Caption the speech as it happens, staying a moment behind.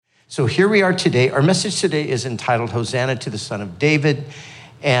So here we are today. Our message today is entitled Hosanna to the Son of David.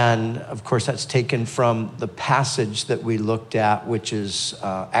 And of course, that's taken from the passage that we looked at, which is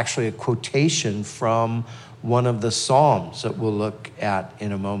actually a quotation from one of the Psalms that we'll look at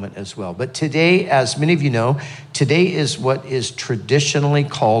in a moment as well. But today, as many of you know, today is what is traditionally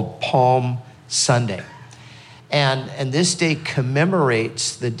called Palm Sunday. And this day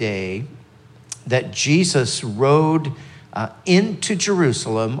commemorates the day that Jesus rode into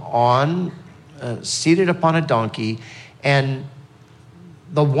Jerusalem seated upon a donkey, and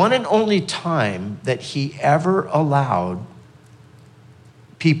the one and only time that he ever allowed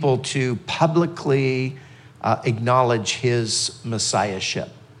people to publicly acknowledge his messiahship.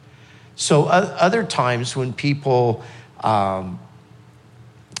 So other times when people were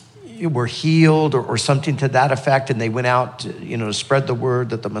healed or something to that effect, and they went out to spread the word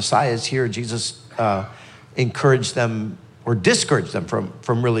that the Messiah is here, Jesus encouraged them or discouraged them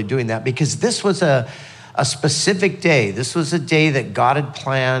from really doing that, because this was a specific day. This was a day that God had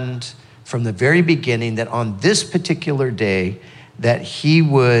planned from the very beginning, that on this particular day that he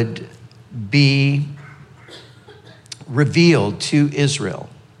would be revealed to Israel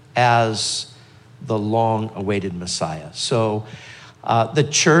as the long-awaited Messiah. So the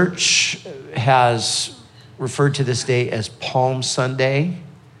church has referred to this day as Palm Sunday.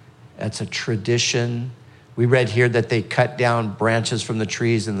 That's a tradition. We read here that they cut down branches from the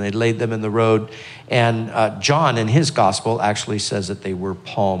trees and they laid them in the road. And John in his gospel actually says that they were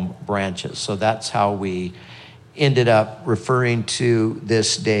palm branches. So that's how we ended up referring to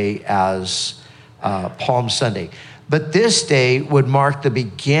this day as Palm Sunday. But this day would mark the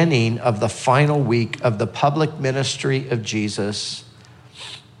beginning of the final week of the public ministry of Jesus,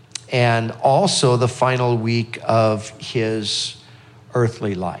 and also the final week of his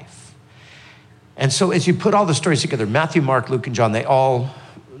earthly life. And so as you put all the stories together, Matthew, Mark, Luke, and John, they all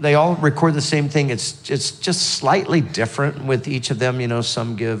record the same thing. It's just slightly different with each of them.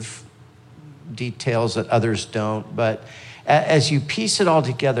 Some give details that others don't. But as you piece it all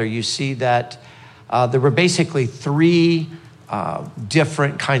together, you see that there were basically three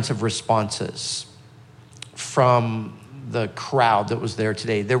different kinds of responses from the crowd that was there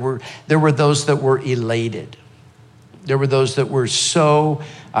today. There were those that were elated. There were those that were so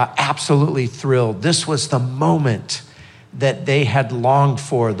absolutely thrilled. This was the moment that they had longed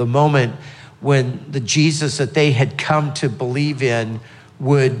for, the moment when the Jesus that they had come to believe in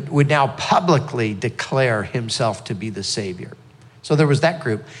would now publicly declare himself to be the Savior. So there was that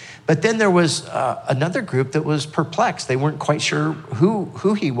group. But then there was another group that was perplexed. They weren't quite sure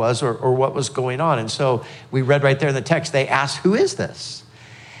who he was or what was going on. And so we read right there in the text, they asked, "Who is this?"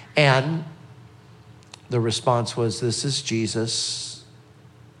 And the response was, "This is Jesus,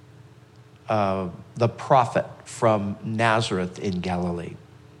 the prophet from Nazareth in Galilee."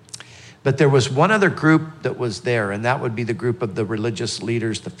 But there was one other group that was there, and that would be the group of the religious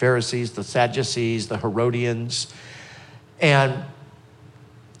leaders, the Pharisees, the Sadducees, the Herodians. And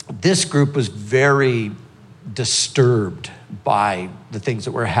this group was very disturbed by the things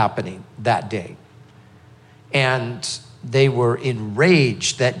that were happening that day. And they were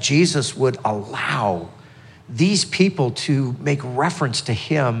enraged that Jesus would allow these people to make reference to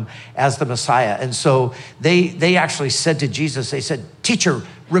him as the Messiah. And so they actually said to Jesus, they said, "Teacher,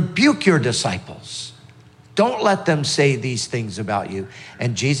 rebuke your disciples. Don't let them say these things about you."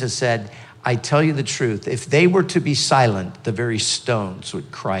 And Jesus said, "I tell you the truth, if they were to be silent, the very stones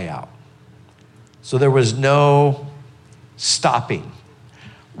would cry out." So there was no stopping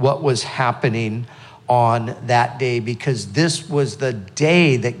what was happening on that day, because this was the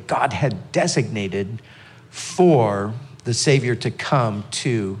day that God had designated for the Savior to come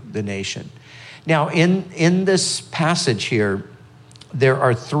to the nation. Now, in this passage here, there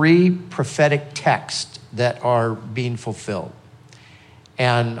are three prophetic texts that are being fulfilled.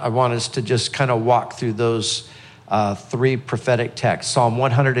 And I want us to just kind of walk through those three prophetic texts: Psalm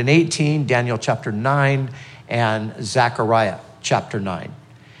 118, Daniel chapter 9, and Zechariah chapter 9.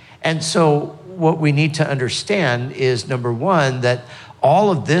 And so what we need to understand is, number one, that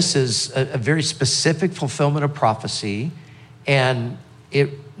all of this is a very specific fulfillment of prophecy. And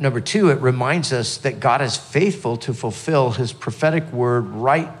number two, it reminds us that God is faithful to fulfill his prophetic word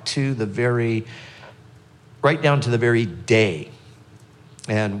right down to the very day.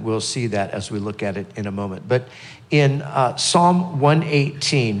 And we'll see that as we look at it in a moment. But in Psalm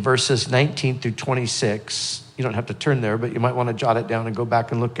 118, verses 19 through 26, you don't have to turn there, but you might want to jot it down and go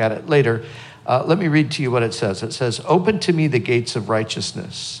back and look at it later. Let me read to you what it says. It says, "Open to me the gates of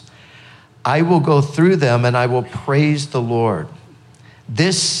righteousness. I will go through them and I will praise the Lord.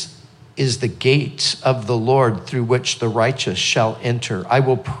 This is the gate of the Lord through which the righteous shall enter. I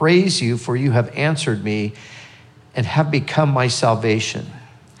will praise you, for you have answered me and have become my salvation.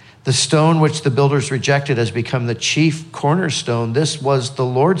 The stone which the builders rejected has become the chief cornerstone. This was the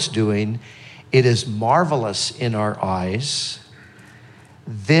Lord's doing. It is marvelous in our eyes.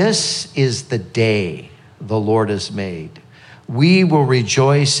 This is the day the Lord has made. We will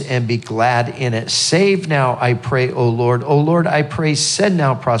rejoice and be glad in it. Save now, I pray, O Lord. O Lord, I pray, send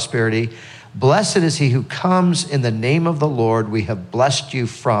now prosperity. Blessed is he who comes in the name of the Lord. We have blessed you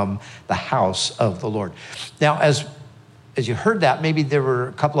from the house of the Lord. Now, as you heard that, maybe there were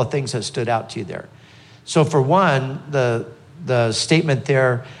a couple of things that stood out to you there. So for one, the statement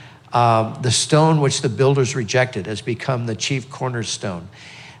there, the stone which the builders rejected has become the chief cornerstone.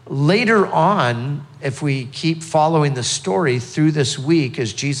 Later on, if we keep following the story through this week,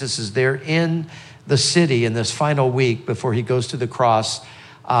 as Jesus is there in the city in this final week before he goes to the cross,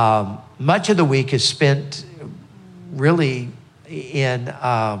 much of the week is spent really in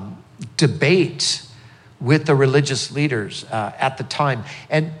debate with the religious leaders at the time.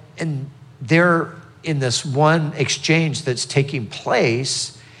 And they're in this one exchange that's taking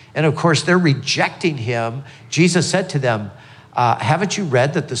place. And of course, they're rejecting him. Jesus said to them, haven't you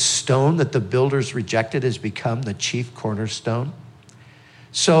read that the stone that the builders rejected has become the chief cornerstone?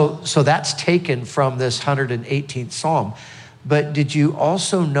 So that's taken from this 118th Psalm. But did you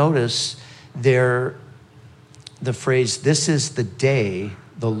also notice there the phrase, this is the day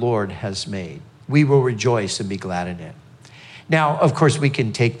the Lord has made. We will rejoice and be glad in it. Now, of course, we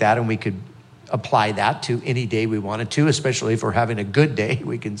can take that and we could apply that to any day we wanted to, especially if we're having a good day.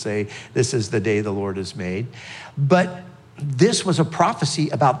 We can say, this is the day the Lord has made. But this was a prophecy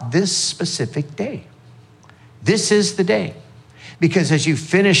about this specific day. This is the day. Because as you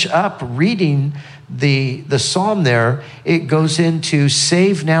finish up reading the psalm there, it goes into,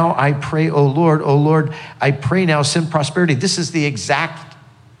 save now, I pray, O Lord, I pray now, send prosperity. This is the exact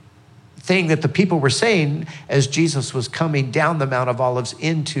thing that the people were saying as Jesus was coming down the Mount of Olives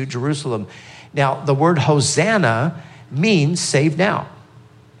into Jerusalem. Now, the word Hosanna means save now.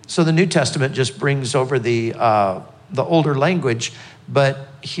 So the New Testament just brings over the older language, but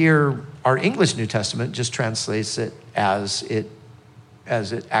here our English New Testament just translates it as it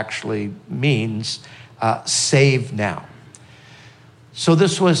actually means, save now. So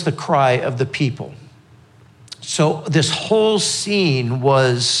this was the cry of the people. So this whole scene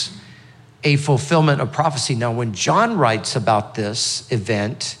was a fulfillment of prophecy. Now, when John writes about this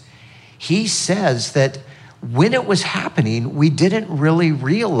event, he says that when it was happening, we didn't really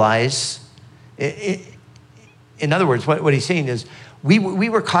realize it. In other words, what he's saying is, we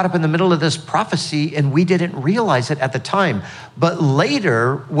were caught up in the middle of this prophecy and we didn't realize it at the time. But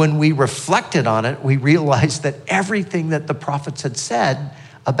later, when we reflected on it, we realized that everything that the prophets had said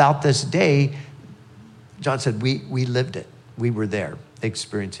about this day, John said, we lived it. We were there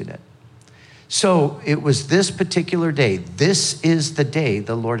experiencing it. So it was this particular day. This is the day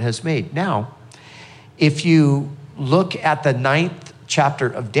the Lord has made. Now, if you look at the 9th chapter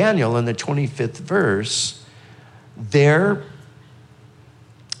of Daniel in the 25th verse, there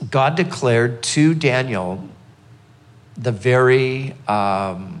God declared to Daniel the very day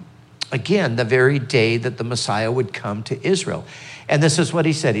that the Messiah would come to Israel. And this is what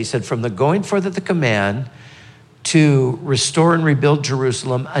he said. He said, from the going forth of the command to restore and rebuild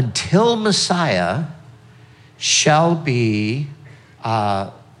Jerusalem until Messiah shall be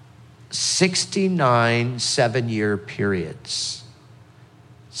 69 7-year periods.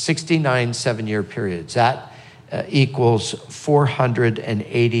 69 7-year periods. That equals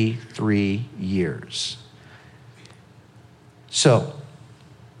 483 years. So,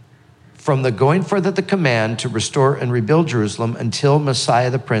 from the going forth of the command to restore and rebuild Jerusalem until Messiah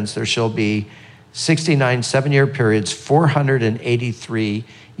the Prince, there shall be 69 7-year periods, 483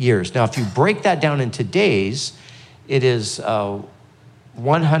 years. Now, if you break that down into days, it is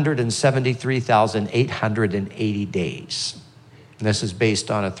 173,880 days. And this is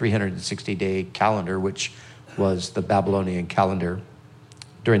based on a 360-day calendar, which was the Babylonian calendar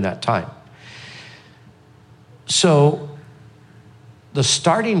during that time. So the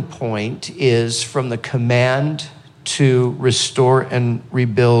starting point is from the command to restore and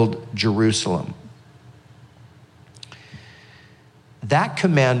rebuild Jerusalem. That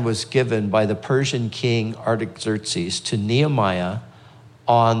command was given by the Persian king Artaxerxes to Nehemiah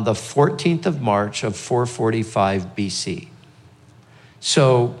on the 14th of March of 445 BC.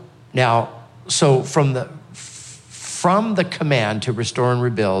 So from the command to restore and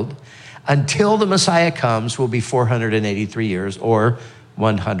rebuild until the Messiah comes will be 483 years, or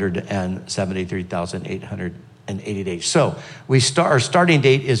 173,880 180 days. So our starting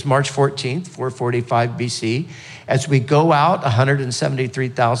date is March 14th, 445 BC. As we go out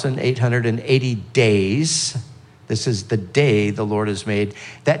 173,880 days, this is the day the Lord has made.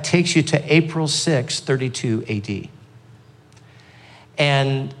 That takes you to April 6, 32 AD.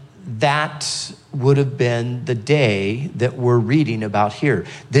 And that would have been the day that we're reading about here.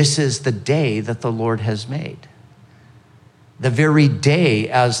 This is the day that the Lord has made. The very day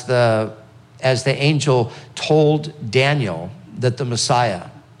as the angel told Daniel that the Messiah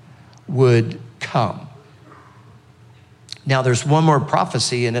would come. Now, there's one more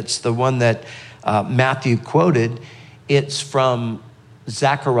prophecy, and it's the one that Matthew quoted. It's from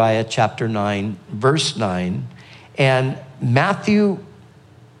Zechariah chapter 9, verse 9. And Matthew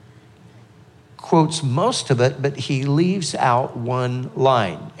quotes most of it, but he leaves out one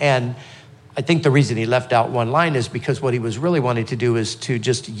line. And I think the reason he left out one line is because what he was really wanting to do is to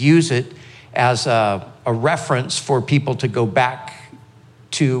just use it as a reference for people to go back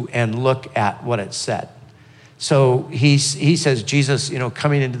to and look at what it said. So he says, Jesus,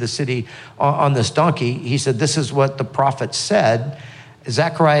 coming into the city on this donkey, he said, this is what the prophet said.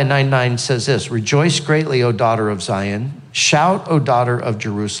 Zechariah 9:9 says this, rejoice greatly, O daughter of Zion. Shout, O daughter of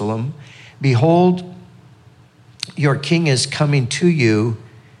Jerusalem. Behold, your king is coming to you.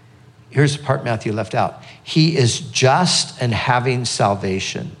 Here's the part Matthew left out. He is just and having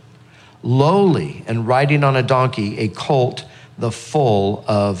salvation, lowly and riding on a donkey, a colt, the foal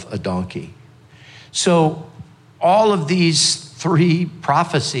of a donkey. So all of these three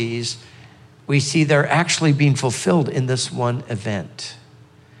prophecies, we see they're actually being fulfilled in this one event.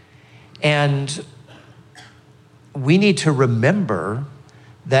 And we need to remember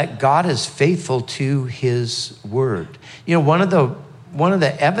that God is faithful to his word. One of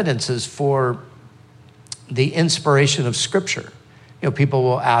the evidences for the inspiration of Scripture, people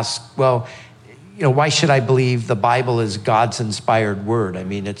will ask, well, why should I believe the Bible is God's inspired word? I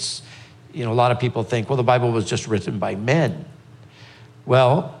mean, it's, a lot of people think, well, the Bible was just written by men.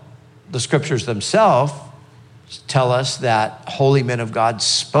 Well, the Scriptures themselves tell us that holy men of God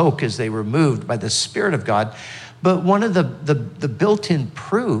spoke as they were moved by the Spirit of God. But one of the built-in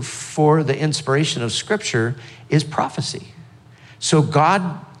proof for the inspiration of Scripture is prophecy. So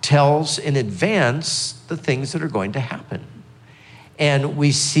God tells in advance the things that are going to happen. And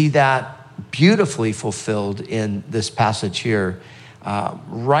we see that beautifully fulfilled in this passage here,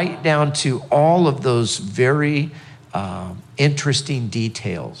 right down to all of those very interesting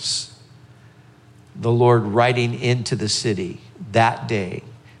details. The Lord riding into the city that day,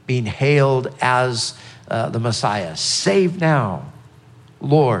 being hailed as the Messiah, save now,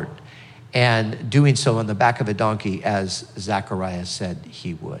 Lord, and doing so on the back of a donkey as Zechariah said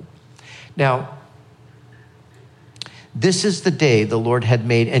he would. Now, this is the day the Lord had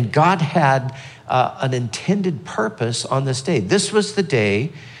made, and God had an intended purpose on this day. This was the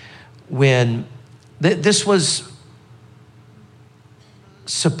day when this was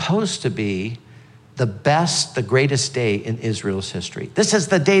supposed to be the best, the greatest day in Israel's history. This is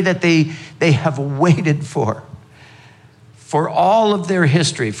the day that they have waited for all of their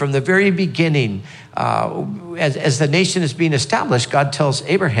history. From the very beginning, as the nation is being established, God tells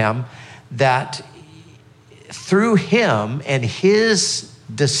Abraham that through him and his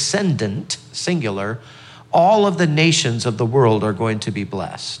descendant, singular, all of the nations of the world are going to be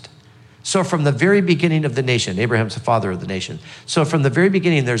blessed. So from the very beginning of the nation, Abraham's the father of the nation. So from the very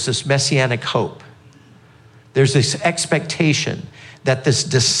beginning, there's this messianic hope. There's this expectation that this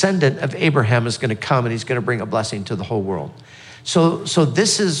descendant of Abraham is going to come and he's going to bring a blessing to the whole world. So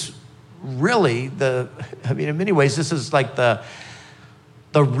this is really in many ways, this is like the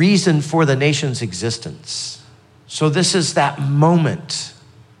reason for the nation's existence. So this is that moment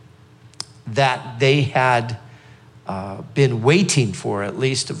that they had been waiting for, at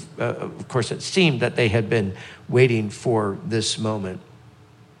least, of course, it seemed that they had been waiting for this moment.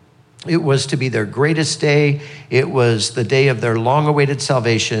 It was to be their greatest day. It was the day of their long-awaited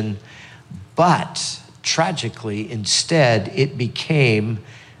salvation. But tragically, instead, it became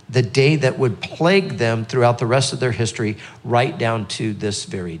the day that would plague them throughout the rest of their history, right down to this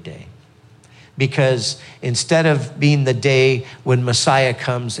very day. Because instead of being the day when Messiah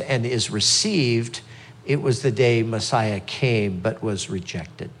comes and is received, it was the day Messiah came but was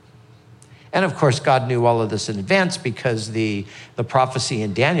rejected. And of course, God knew all of this in advance, because the prophecy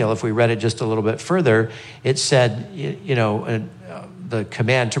in Daniel, if we read it just a little bit further, it said, the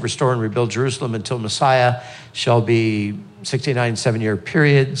command to restore and rebuild Jerusalem until Messiah shall be 69 7-year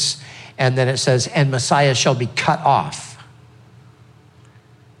periods. And then it says, and Messiah shall be cut off.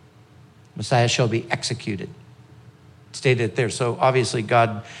 Messiah shall be executed. Stated there. So obviously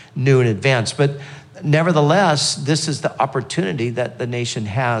God knew in advance. But nevertheless, this is the opportunity that the nation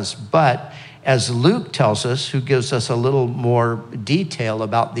has. But as Luke tells us, who gives us a little more detail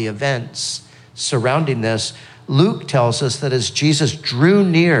about the events surrounding this, Luke tells us that as Jesus drew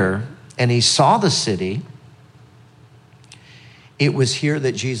near and he saw the city, it was here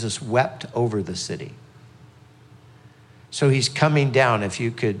that Jesus wept over the city. So he's coming down, if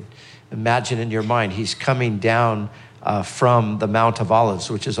you could imagine in your mind, he's coming down from the Mount of Olives,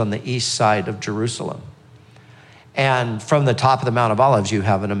 which is on the east side of Jerusalem. And from the top of the Mount of Olives, you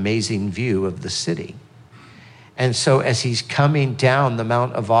have an amazing view of the city. And so as he's coming down the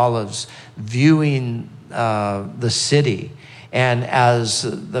Mount of Olives, viewing the city, and as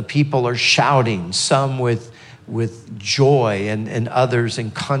the people are shouting, some with joy and others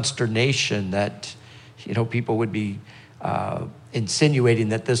in consternation that, people would be insinuating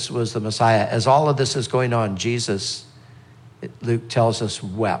that this was the Messiah. As all of this is going on, Jesus, Luke tells us,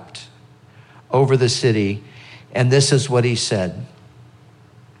 wept over the city. And this is what he said.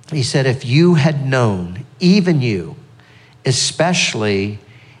 He said, if you had known, even you, especially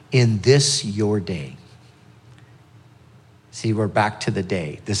in this your day. See, we're back to the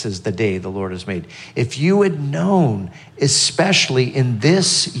day. This is the day the Lord has made. If you had known, especially in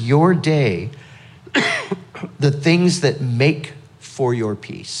this your day, the things that make for your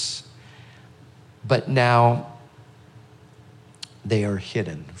peace, but now they are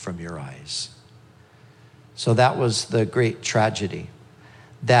hidden from your eyes. So that was the great tragedy,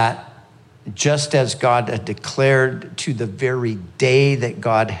 that just as God had declared to the very day that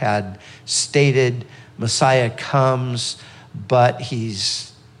God had stated, Messiah comes, but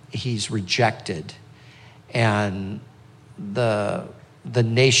he's rejected. And the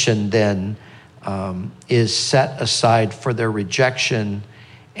nation then is set aside for their rejection,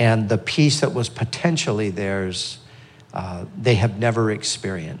 and the peace that was potentially theirs, they have never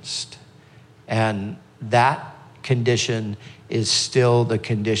experienced. And that condition is still the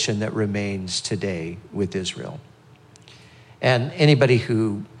condition that remains today with Israel. And anybody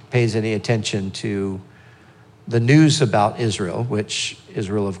who pays any attention to the news about Israel, which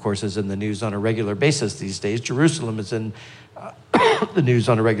Israel, of course, is in the news on a regular basis these days. Jerusalem is in the news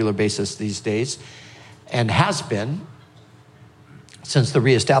on a regular basis these days, and has been since the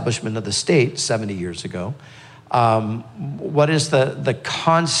reestablishment of the state 70 years ago. What is the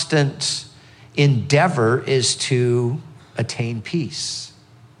constant endeavor is to attain peace.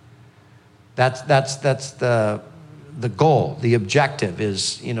 That's the goal. The objective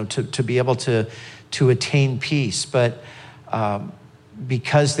is, to be able to attain peace. But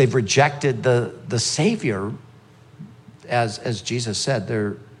because they've rejected the Savior, as Jesus said,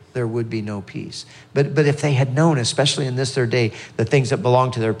 there would be no peace. But if they had known, especially in this their day, the things that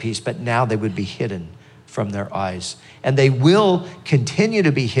belong to their peace, but now they would be hidden from their eyes. And they will continue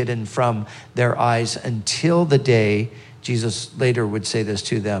to be hidden from their eyes until the day, Jesus later would say this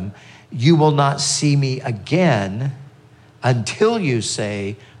to them, you will not see me again until you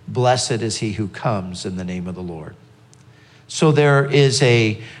say, blessed is he who comes in the name of the Lord. So there is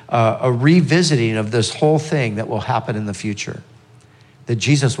a revisiting of this whole thing that will happen in the future. That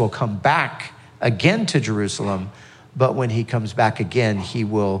Jesus will come back again to Jerusalem, but when he comes back again, he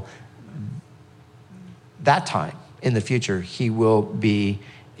will, that time in the future, he will be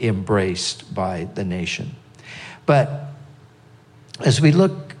embraced by the nation. But as we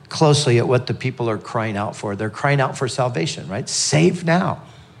look closely at what the people are crying out for, they're crying out for salvation, right? Save now.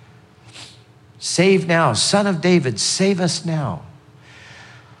 Save now. Son of David, save us now.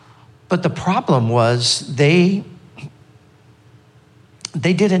 But the problem was they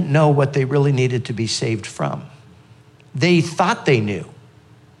didn't know what they really needed to be saved from. They thought they knew.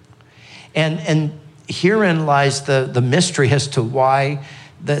 And herein lies the mystery as to why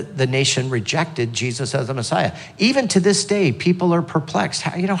the nation rejected Jesus as the Messiah. Even to this day, people are perplexed.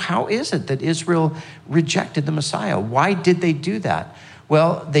 How is it that Israel rejected the Messiah? Why did they do that?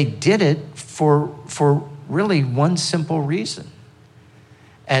 Well, they did it for really one simple reason.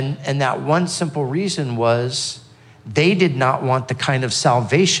 And that one simple reason was they did not want the kind of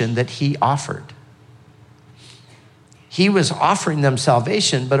salvation that he offered. He was offering them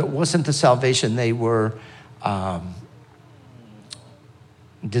salvation, but it wasn't the salvation they were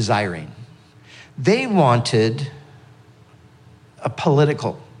desiring. They wanted a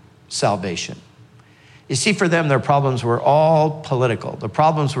political salvation. You see, for them, their problems were all political. The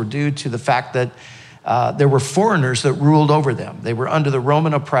problems were due to the fact that there were foreigners that ruled over them. They were under the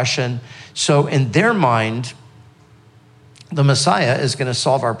Roman oppression. So in their mind, the Messiah is going to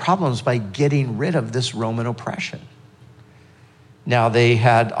solve our problems by getting rid of this Roman oppression. Now, they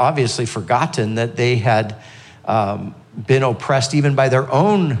had obviously forgotten that they had been oppressed even by their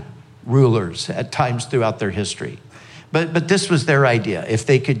own rulers at times throughout their history. But this was their idea. If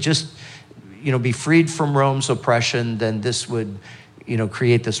they could just, be freed from Rome's oppression, then this would,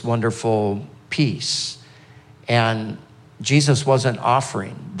 create this wonderful peace. And Jesus wasn't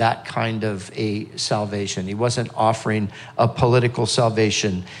offering that kind of a salvation. He wasn't offering a political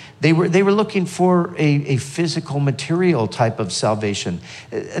salvation. They were looking for a physical, material type of salvation.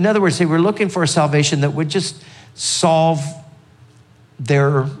 In other words, they were looking for a salvation that would just solve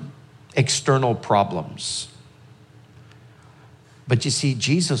their external problems. But you see,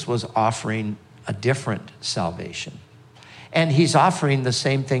 Jesus was offering a different salvation. And he's offering the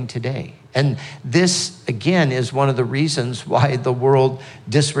same thing today. And this, again, is one of the reasons why the world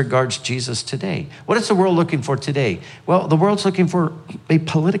disregards Jesus today. What is the world looking for today? Well, the world's looking for a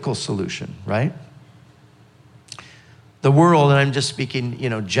political solution, right? The world, and I'm just speaking,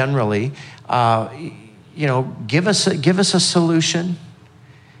 generally, give us a solution,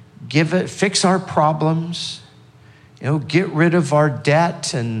 fix our problems, get rid of our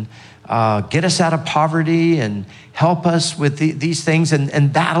debt and get us out of poverty and help us with these things,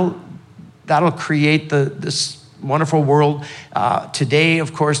 and that'll create this wonderful world. Today,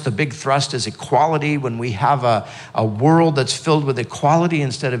 of course, the big thrust is equality. When we have a world that's filled with equality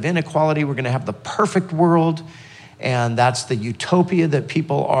instead of inequality, we're going to have the perfect world, and that's the utopia that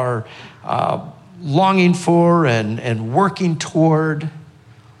people are longing for and working toward,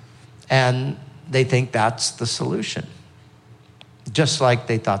 and they think that's the solution, just like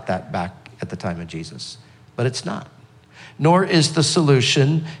they thought that back at the time of Jesus. But it's not. Nor is the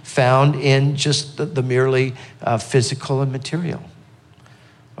solution found in just the merely physical and material.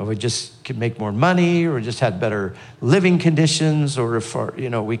 Or we just could make more money, or just had better living conditions, or if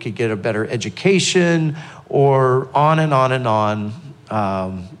we could get a better education, or on and on and on.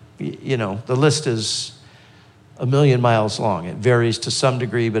 The list is a million miles long. It varies to some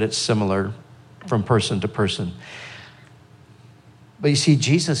degree, but it's similar from person to person. But you see,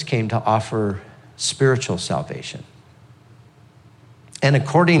 Jesus came to offer spiritual salvation. And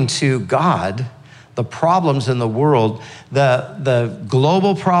according to God, the problems in the world, the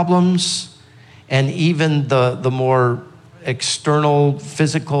global problems, and even the more external,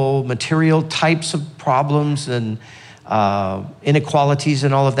 physical, material types of problems and inequalities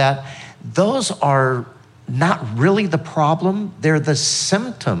and all of that, those are not really the problem. They're the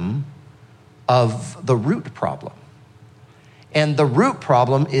symptom of the root problem. And the root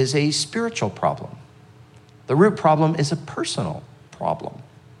problem is a spiritual problem. The root problem is a personal problem.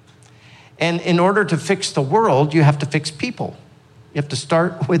 And in order to fix the world, you have to fix people. You have to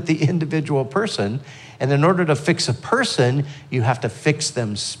start with the individual person. And in order to fix a person, you have to fix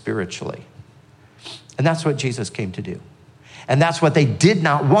them spiritually. And that's what Jesus came to do. And that's what they did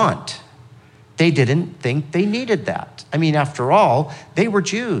not want. They didn't think they needed that. I mean, after all, they were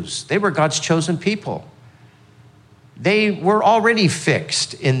Jews. They were God's chosen people. They were already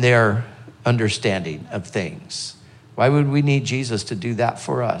fixed in their understanding of things. Why would we need Jesus to do that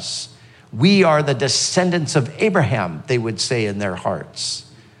for us? We are the descendants of Abraham, they would say in their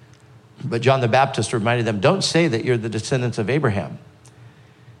hearts. But John the Baptist reminded them, don't say that you're the descendants of Abraham,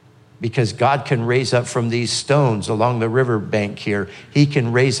 because God can raise up from these stones along the riverbank here. He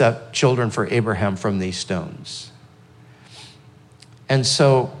can raise up children for Abraham from these stones. And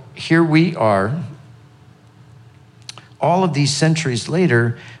so here we are, all of these centuries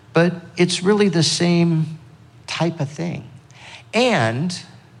later, but it's really the same type of thing. And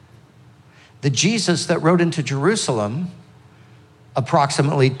the Jesus that rode into Jerusalem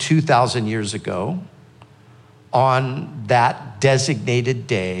approximately 2,000 years ago on that designated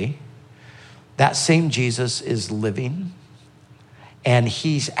day, that same Jesus is living, and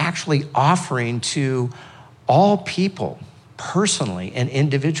he's actually offering to all people personally and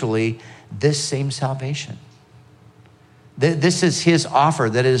individually this same salvation. This is his offer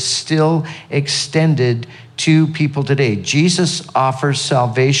that is still extended to people today. Jesus offers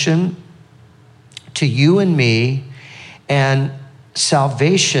salvation to you and me, and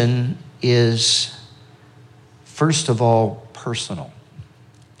salvation is, first of all, personal.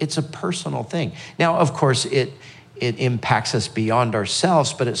 It's a personal thing. Now, of course, it impacts us beyond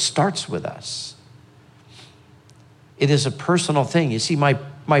ourselves, but it starts with us. It is a personal thing. You see, my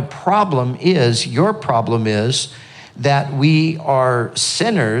problem is, your problem is, that we are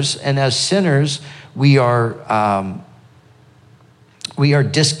sinners, and as sinners, we are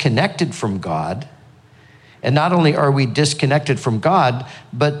disconnected from God. And not only are we disconnected from God,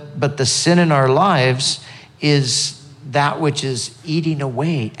 but the sin in our lives is that which is eating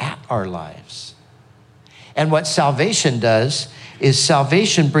away at our lives. And what salvation does is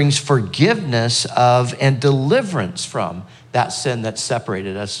salvation brings forgiveness of and deliverance from that sin that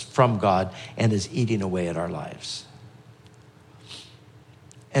separated us from God and is eating away at our lives.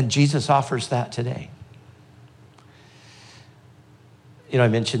 And Jesus offers that today. You know, I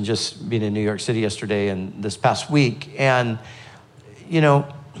mentioned just being in New York City yesterday and this past week. And, you know,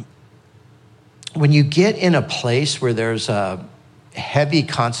 when you get in a place where there's a heavy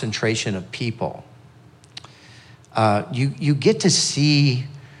concentration of people, you get to see,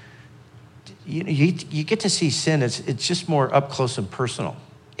 you get to see sin. It's just more up close and personal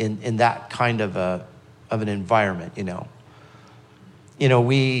in that kind of an environment, you know. You know,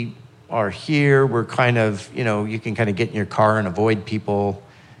 we are here, we're kind of, you know, you can kind of get in your car and avoid people.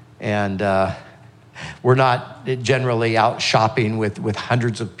 And we're not generally out shopping with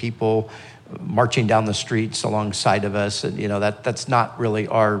hundreds of people marching down the streets alongside of us. And, you know, that's not really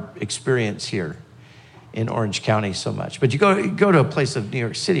our experience here in Orange County so much. But you go to a place of New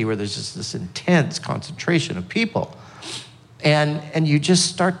York City where there's just this intense concentration of people. And you just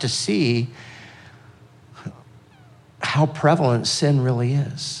start to see how prevalent sin really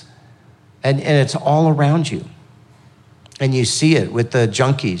is. And it's all around you. And you see it with the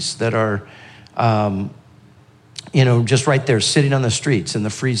junkies that are, you know, just right there sitting on the streets in the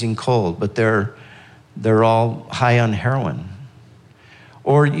freezing cold, but they're all high on heroin.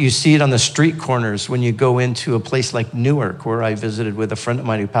 Or you see it on the street corners when you go into a place like Newark, where I visited with a friend of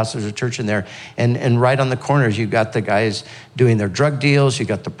mine who pastors a church in there. And right on the corners, you got the guys doing their drug deals. You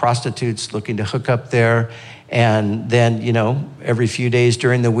got the prostitutes looking to hook up there. And then, you know, every few days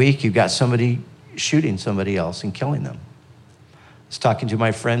during the week, you got somebody shooting somebody else and killing them. I was talking to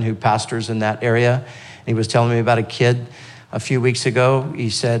my friend who pastors in that area. And he was telling me about a kid a few weeks ago. He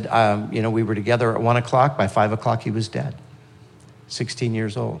said, you know, we were together at 1 o'clock. By 5 o'clock, he was dead. 16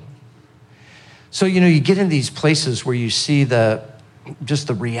 years old. So, you know, you get in these places where you see just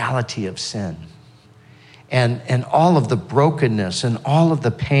the reality of sin and all of the brokenness and all of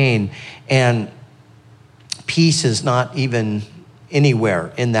the pain, and peace is not even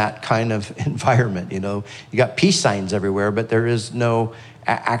anywhere in that kind of environment. You know, you got peace signs everywhere, but there is no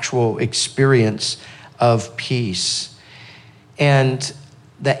actual experience of peace. And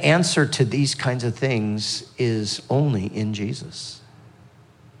the answer to these kinds of things is only in Jesus.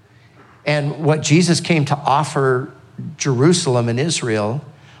 And what Jesus came to offer Jerusalem and Israel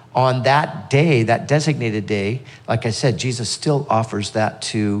on that day, that designated day, like I said, Jesus still offers that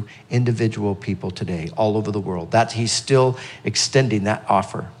to individual people today, all over the world. He's still extending that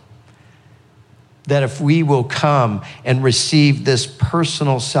offer. That if we will come and receive this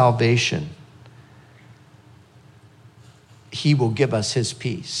personal salvation, he will give us his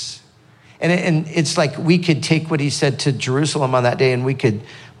peace. And it's like we could take what he said to Jerusalem on that day and we could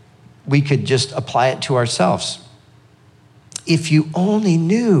just apply it to ourselves. If you only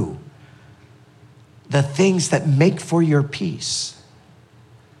knew the things that make for your peace.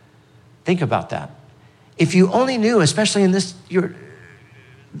 Think about that. If you only knew, especially on this your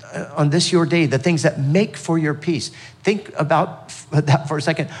day, the things that make for your peace. Think about that for a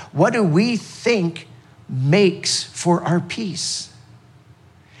second. What do we think makes for our peace?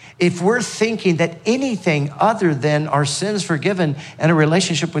 If we're thinking that anything other than our sins forgiven and a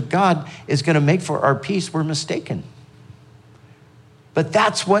relationship with God is going to make for our peace, we're mistaken. But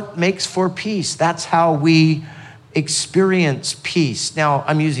that's what makes for peace. That's how we experience peace. Now,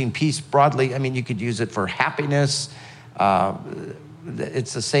 I'm using peace broadly. I mean, you could use it for happiness.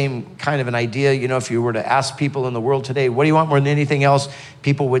 It's the same kind of an idea. You know, if you were to ask people in the world today, what do you want more than anything else?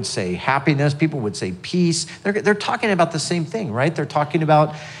 People would say happiness. People would say peace. They're talking about the same thing, right? They're talking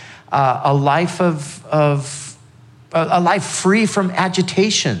about a life a life free from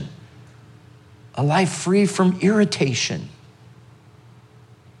agitation, a life free from irritation.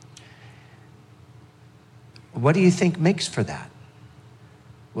 What do you think makes for that?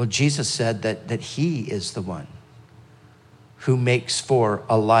 Well, Jesus said that he is the one who makes for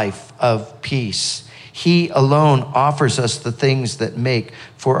a life of peace. He alone offers us the things that make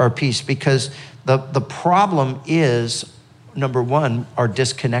for our peace, because the problem is, number one, our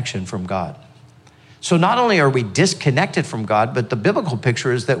disconnection from God. So not only are we disconnected from God, but the biblical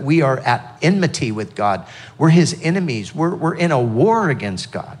picture is that we are at enmity with God. We're his enemies. We're in a war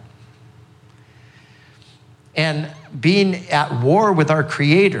against God. And being at war with our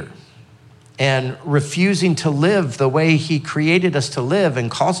Creator and refusing to live the way he created us to live and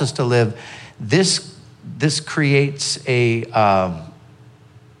calls us to live, this creates a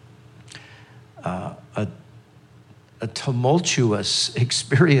tumultuous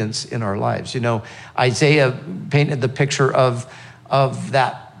experience in our lives. You know, Isaiah painted the picture of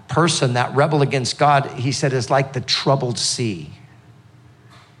that person, that rebel against God. He said it's like the troubled sea.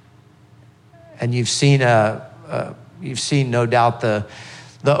 And you've seen You've seen, no doubt, the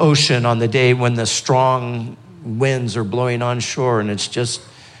ocean on the day when the strong winds are blowing on shore, and it's just,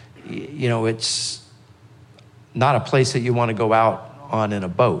 it's not a place that you want to go out on in a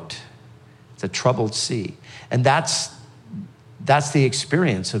boat. It's a troubled sea. And that's the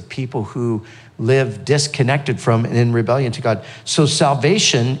experience of people who live disconnected from and in rebellion to God. So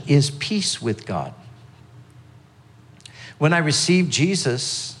salvation is peace with God. When I receive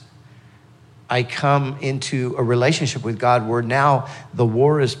Jesus, I come into a relationship with God where now the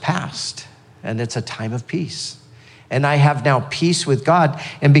war is past and it's a time of peace. And I have now peace with God.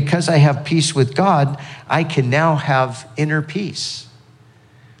 And because I have peace with God, I can now have inner peace.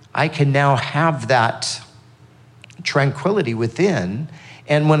 I can now have that tranquility within.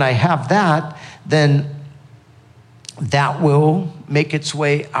 And when I have that, then that will make its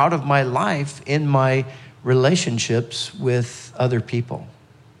way out of my life in my relationships with other people.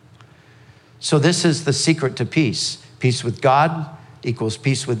 So this is the secret to peace. Peace with God equals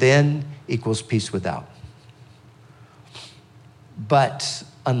peace within equals peace without. But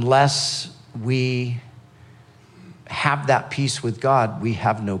unless we have that peace with God, we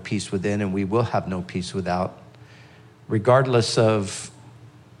have no peace within, and we will have no peace without, regardless of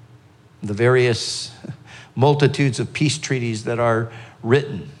the various multitudes of peace treaties that are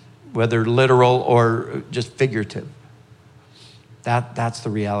written, whether literal or just figurative. That's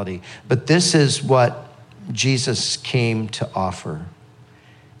the reality. But this is what Jesus came to offer.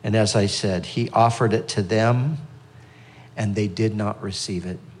 And as I said, he offered it to them, and they did not receive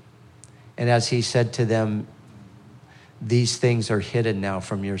it. And as he said to them, these things are hidden now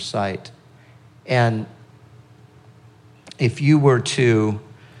from your sight. And if you were to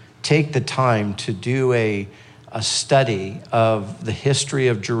take the time to do a study of the history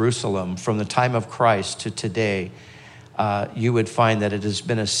of Jerusalem from the time of Christ to today, you would find that it has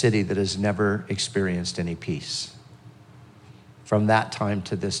been a city that has never experienced any peace from that time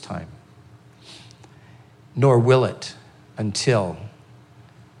to this time. Nor will it until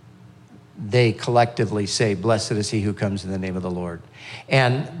they collectively say, "Blessed is he who comes in the name of the Lord."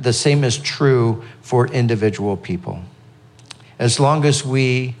 And the same is true for individual people. As long as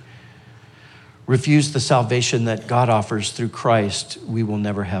we refuse the salvation that God offers through Christ, we will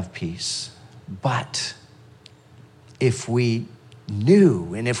never have peace. But if we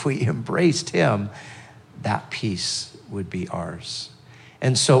knew and if we embraced him, that peace would be ours.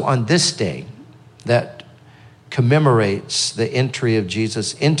 And so on this day that commemorates the entry of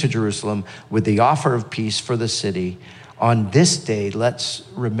Jesus into Jerusalem with the offer of peace for the city, on this day, let's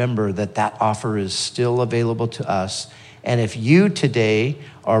remember that that offer is still available to us. And if you today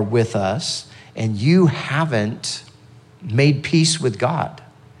are with us and you haven't made peace with God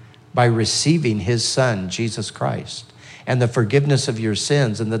by receiving his son, Jesus Christ, and the forgiveness of your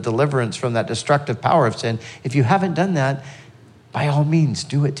sins and the deliverance from that destructive power of sin, if you haven't done that, by all means,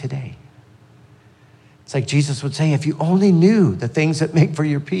 do it today. It's like Jesus would say, if you only knew the things that make for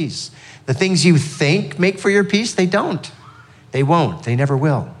your peace, the things you think make for your peace, they don't. They won't. They never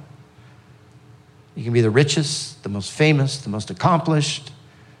will. You can be the richest, the most famous, the most accomplished,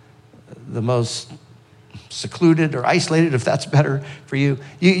 the most secluded or isolated, if that's better for you.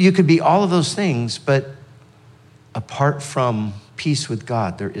 You could be all of those things, but apart from peace with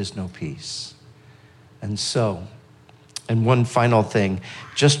God, there is no peace. And one final thing,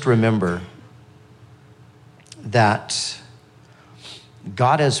 just remember that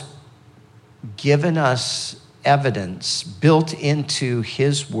God has given us evidence built into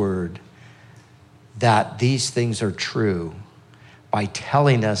his word that these things are true by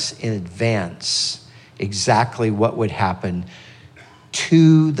telling us in advance exactly what would happen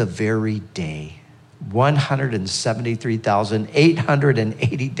to the very day.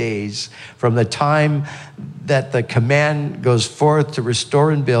 173,880 days from the time that the command goes forth to restore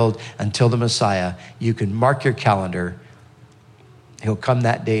and build until the Messiah. You can mark your calendar. He'll come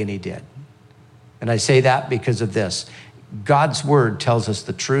that day, and he did. And I say that because of this. God's word tells us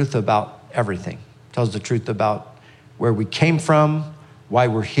the truth about everything. It tells the truth about where we came from, why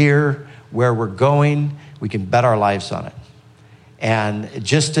we're here, where we're going. We can bet our lives on it. And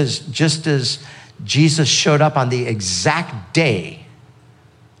just as Jesus showed up on the exact day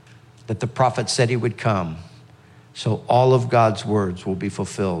that the prophet said he would come, so all of God's words will be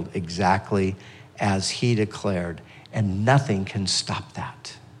fulfilled exactly as he declared. And nothing can stop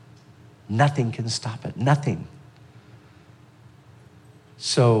that. Nothing can stop it. Nothing.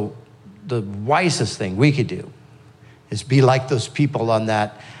 So the wisest thing we could do is be like those people on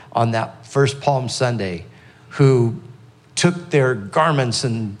that first Palm Sunday who took their garments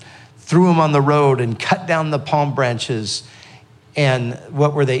and threw them on the road and cut down the palm branches. And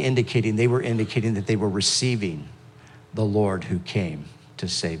what were they indicating? They were indicating that they were receiving the Lord who came to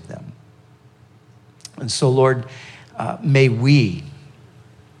save them. And so, Lord, may we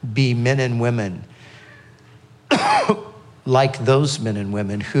be men and women like those men and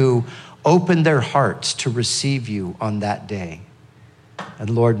women who opened their hearts to receive you on that day. And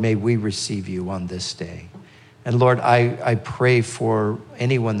Lord, may we receive you on this day. And Lord, I pray for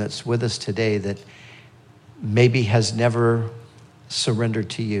anyone that's with us today that maybe has never surrendered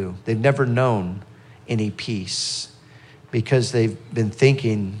to you. They've never known any peace because they've been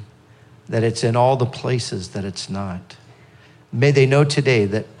thinking that it's in all the places that it's not. May they know today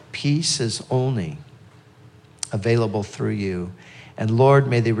that peace is only available through you. And Lord,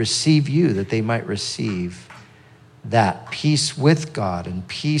 may they receive you that they might receive that peace with God and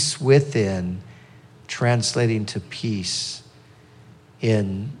peace within, translating to peace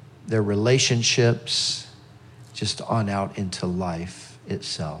in their relationships, just on out into life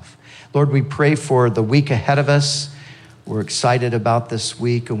itself. Lord, we pray for the week ahead of us. We're excited about this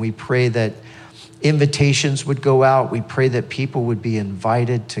week, and we pray that invitations would go out. We pray that people would be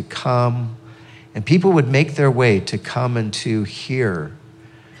invited to come, and people would make their way to come and to hear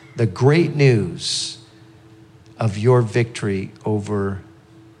the great news of your victory over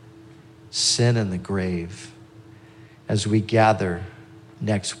sin and the grave as we gather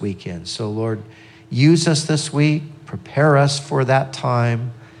next weekend. So Lord, use us this week, prepare us for that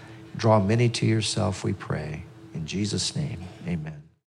time, draw many to yourself, we pray. In Jesus' name, amen.